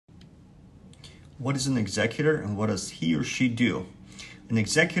What is an executor and what does he or she do? An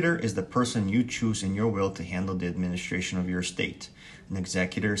executor is the person you choose in your will to handle the administration of your estate. An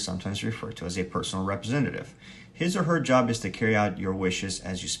executor is sometimes referred to as a personal representative. His or her job is to carry out your wishes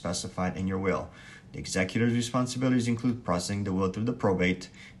as you specified in your will. The executor's responsibilities include processing the will through the probate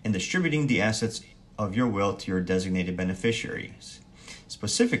and distributing the assets of your will to your designated beneficiaries.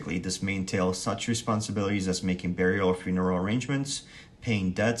 Specifically, this may entail such responsibilities as making burial or funeral arrangements,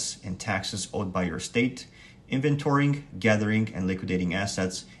 paying debts and taxes owed by your estate, inventorying, gathering, and liquidating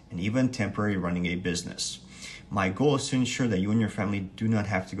assets, and even temporarily running a business. My goal is to ensure that you and your family do not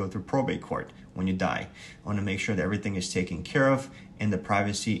have to go through probate court when you die. I want to make sure that everything is taken care of in the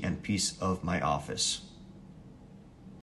privacy and peace of my office.